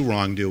pursue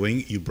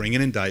wrongdoing, you bring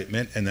an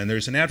indictment, and then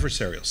there's an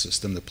adversarial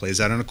system that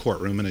plays out in a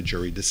courtroom and a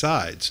jury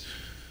decides.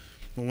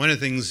 Well, one of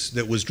the things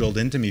that was drilled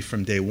into me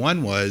from day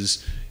one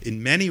was,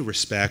 in many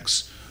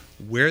respects,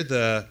 we're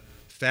the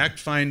fact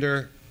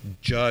finder,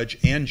 judge,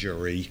 and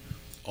jury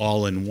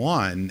all in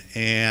one.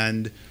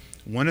 And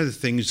one of the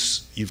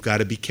things you've got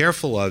to be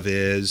careful of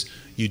is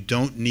you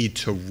don't need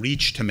to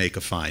reach to make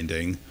a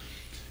finding.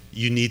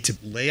 You need to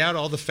lay out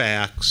all the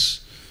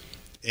facts.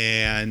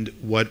 And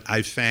what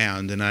I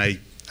found, and I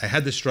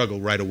had this struggle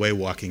right away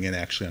walking in,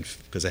 actually,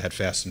 because I had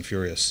Fast and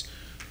Furious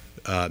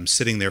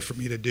sitting there for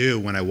me to do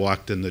when I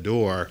walked in the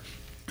door,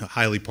 a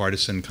highly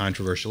partisan,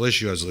 controversial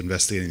issue. I was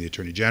investigating the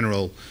Attorney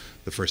General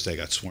the first day I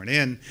got sworn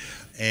in,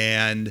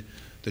 and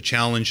the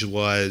challenge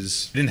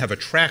was I didn't have a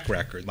track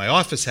record. My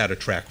office had a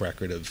track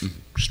record of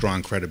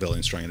strong credibility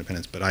and strong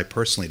independence, but I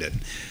personally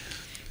didn't.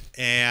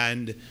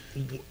 And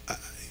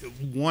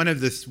one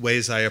of the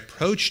ways I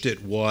approached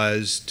it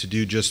was to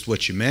do just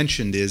what you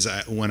mentioned. Is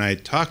when I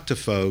talked to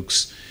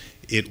folks,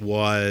 it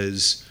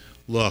was,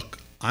 look,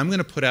 I'm going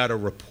to put out a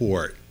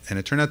report, and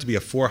it turned out to be a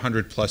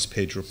 400-plus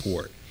page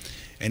report,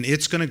 and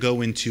it's going to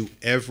go into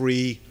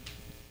every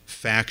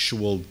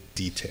factual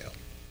detail.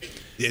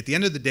 At the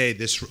end of the day,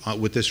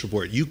 with this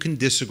report, you can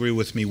disagree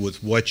with me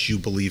with what you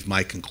believe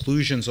my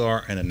conclusions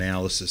are and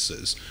analysis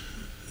is,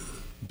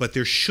 but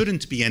there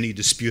shouldn't be any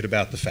dispute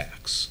about the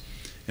facts.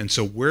 And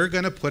so we're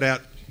going to put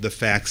out the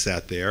facts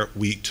out there.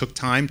 We took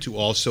time to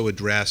also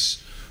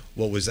address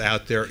what was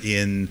out there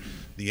in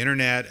the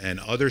internet and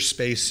other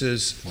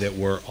spaces that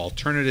were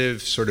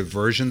alternative sort of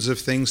versions of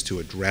things to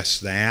address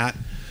that.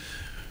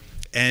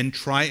 and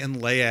try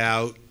and lay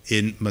out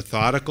in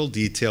methodical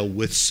detail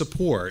with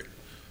support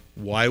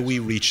why we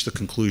reached the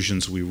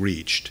conclusions we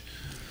reached.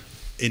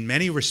 In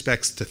many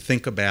respects, to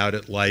think about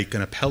it like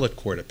an appellate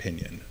court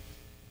opinion,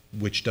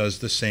 which does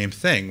the same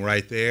thing,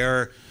 right?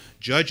 Their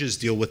judges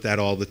deal with that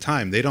all the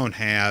time. They don't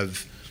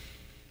have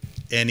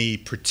any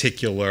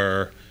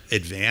particular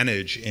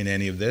advantage in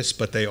any of this,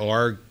 but they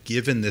are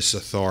given this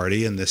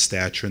authority and this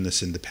stature and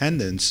this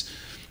independence,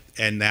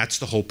 and that's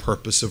the whole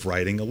purpose of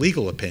writing a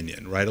legal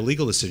opinion, right? A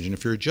legal decision,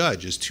 if you're a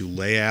judge, is to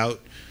lay out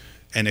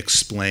and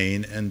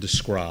explain and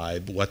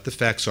describe what the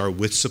facts are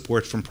with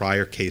support from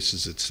prior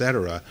cases, et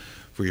cetera,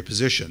 for your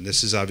position.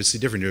 This is obviously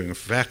different doing it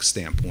from a fact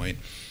standpoint,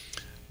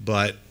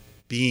 but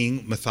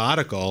being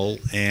methodical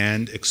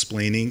and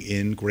explaining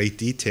in great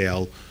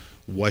detail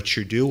what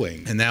you're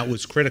doing. And that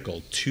was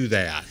critical to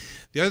that.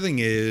 The other thing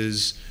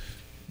is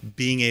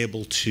being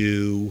able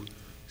to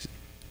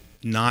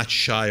not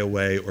shy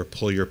away or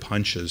pull your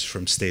punches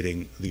from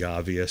stating the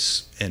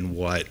obvious and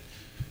what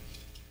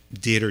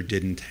did or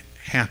didn't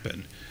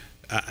happen.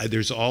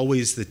 There's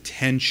always the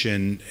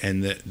tension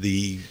and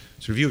the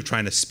sort of view of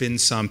trying to spin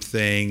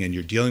something, and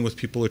you're dealing with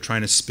people who are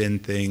trying to spin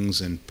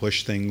things and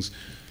push things.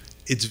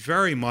 It's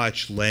very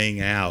much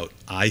laying out,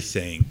 I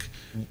think,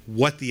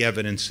 what the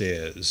evidence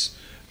is.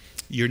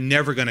 You're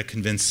never going to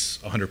convince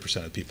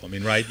 100% of people. I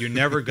mean, right? You're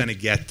never going to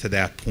get to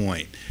that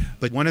point.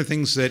 But one of the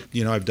things that,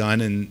 I've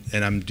done and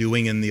I'm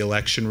doing in the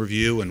election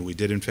review, and we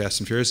did in Fast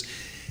and Furious,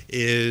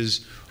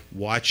 is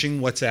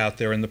watching what's out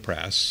there in the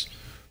press,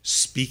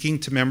 speaking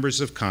to members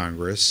of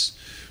Congress,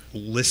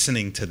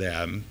 listening to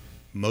them.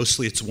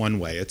 Mostly it's one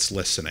way, it's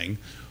listening.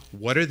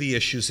 What are the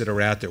issues that are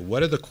out there?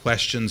 What are the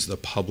questions the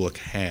public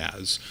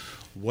has?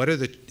 What are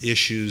the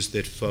issues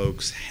that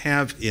folks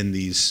have in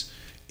these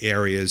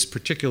areas,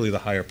 particularly the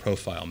higher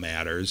profile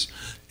matters,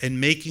 and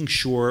making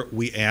sure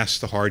we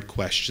ask the hard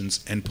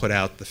questions and put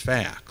out the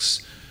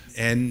facts.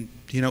 And,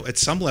 at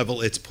some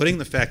level, it's putting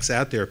the facts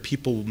out there.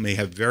 People may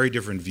have very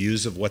different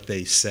views of what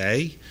they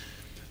say,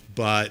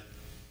 but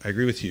I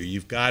agree with you.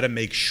 You've got to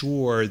make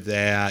sure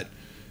that,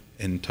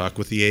 and talk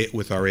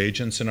with our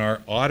agents and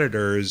our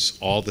auditors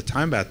all the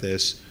time about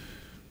this,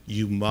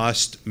 you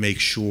must make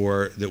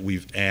sure that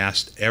we've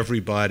asked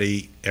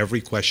everybody every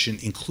question,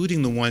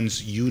 including the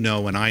ones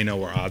and I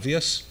know are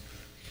obvious.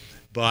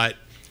 But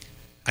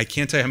I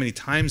can't tell you how many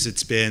times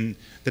it's been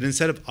that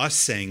instead of us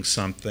saying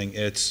something,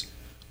 it's,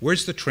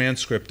 where's the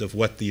transcript of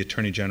what the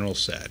Attorney General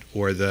said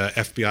or the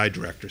FBI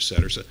Director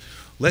said?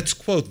 Let's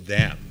quote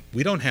them.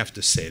 We don't have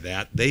to say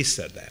that. They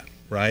said that,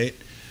 right?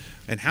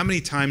 And how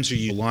many times are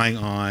you relying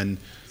on,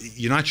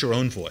 not your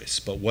own voice,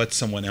 but what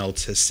someone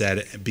else has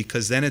said?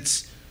 Because then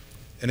it's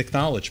an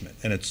acknowledgement,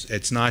 and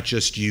it's not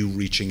just you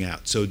reaching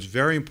out. So it's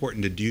very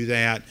important to do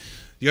that.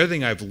 The other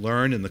thing I've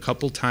learned in the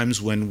couple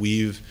times when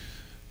we've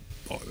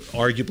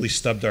arguably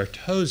stubbed our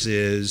toes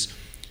is,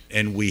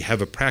 and we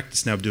have a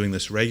practice now of doing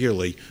this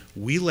regularly,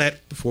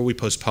 before we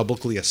post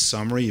publicly a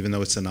summary, even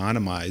though it's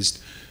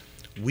anonymized,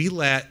 we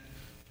let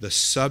the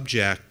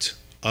subject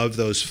of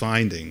those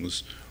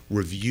findings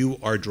review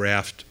our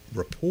draft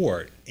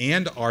report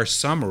and our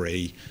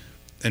summary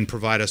and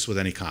provide us with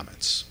any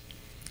comments,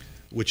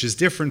 which is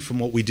different from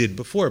what we did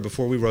before.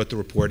 Before we wrote the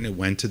report and it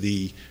went to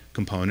the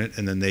component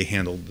and then they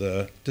handled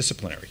the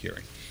disciplinary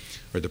hearing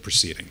or the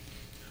proceeding.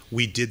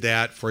 We did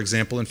that, for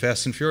example, in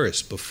Fast and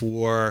Furious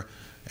before,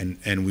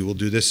 and we will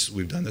do this,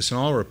 we've done this in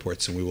all our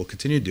reports and we will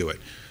continue to do it.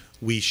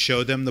 We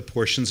show them the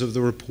portions of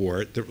the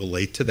report that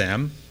relate to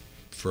them.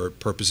 For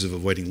purposes of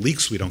avoiding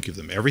leaks, we don't give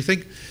them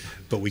everything,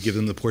 but we give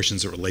them the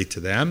portions that relate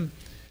to them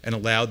and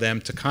allow them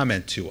to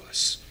comment to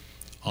us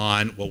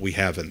on what we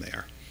have in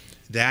there.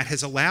 That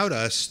has allowed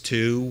us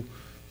to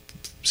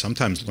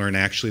sometimes learn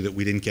actually that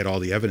we didn't get all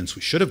the evidence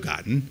we should have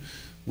gotten,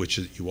 which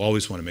you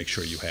always want to make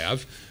sure you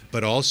have,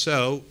 but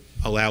also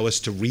allow us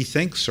to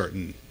rethink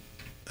certain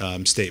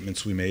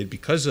statements we made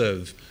because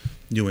of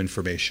new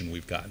information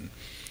we've gotten.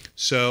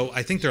 So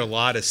I think there are a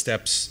lot of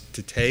steps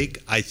to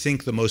take. I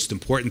think the most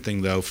important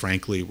thing, though,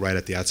 frankly, right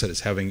at the outset,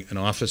 is having an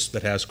office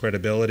that has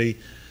credibility,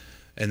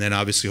 and then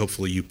obviously,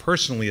 hopefully, you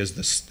personally, as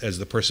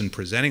the person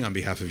presenting on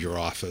behalf of your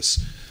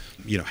office,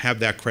 have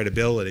that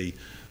credibility.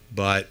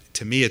 But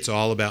to me, it's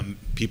all about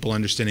people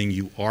understanding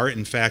you are,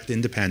 in fact,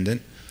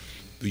 independent.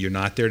 You're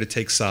not there to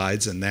take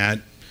sides, and that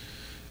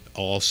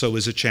also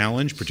is a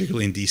challenge,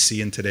 particularly in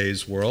D.C. in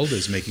today's world,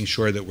 is making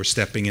sure that we're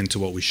stepping into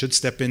what we should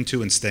step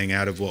into and staying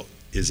out of what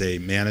is a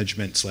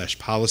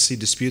management/policy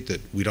dispute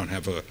that we don't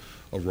have a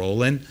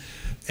role in,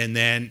 and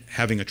then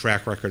having a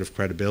track record of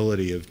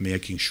credibility of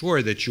making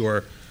sure that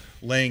you're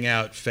laying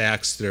out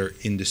facts that are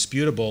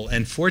indisputable.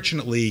 And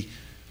fortunately,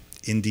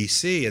 in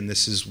D.C., and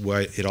this is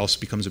why it also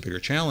becomes a bigger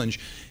challenge,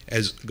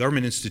 as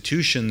government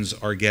institutions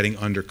are getting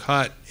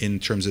undercut in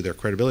terms of their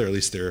credibility, or at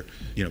least their,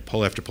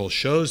 poll after poll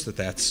shows that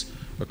that's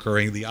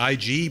occurring. The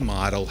IG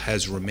model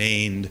has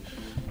remained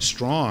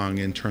strong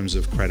in terms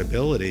of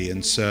credibility,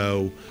 and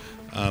so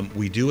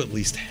we do at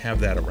least have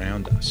that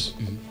around us.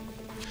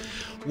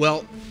 Mm-hmm.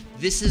 Well,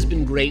 this has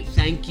been great.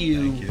 Thank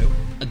you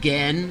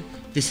again.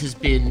 This has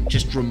been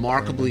just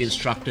remarkably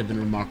instructive and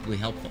remarkably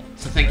helpful.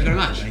 So thank you very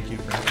much. Thank you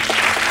for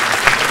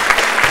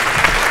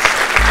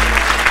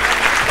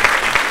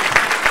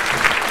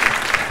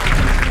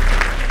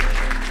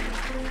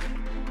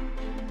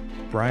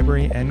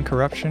Bribery and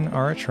corruption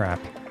are a trap.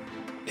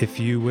 If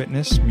you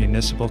witness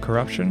municipal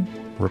corruption,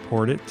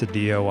 report it to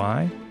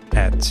DOI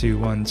at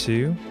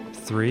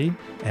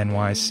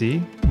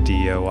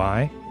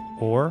 212-3-NYC-DOI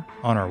or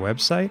on our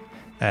website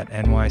at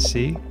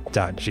nyc.gov/DOI.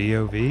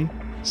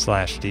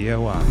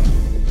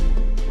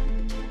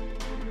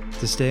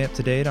 To stay up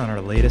to date on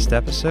our latest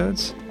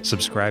episodes,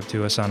 subscribe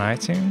to us on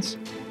iTunes.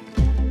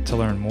 To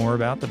learn more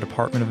about the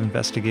Department of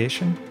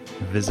Investigation,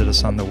 visit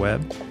us on the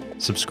web,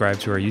 subscribe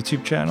to our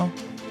YouTube channel,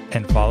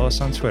 and follow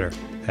us on Twitter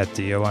at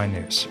DOI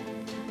News.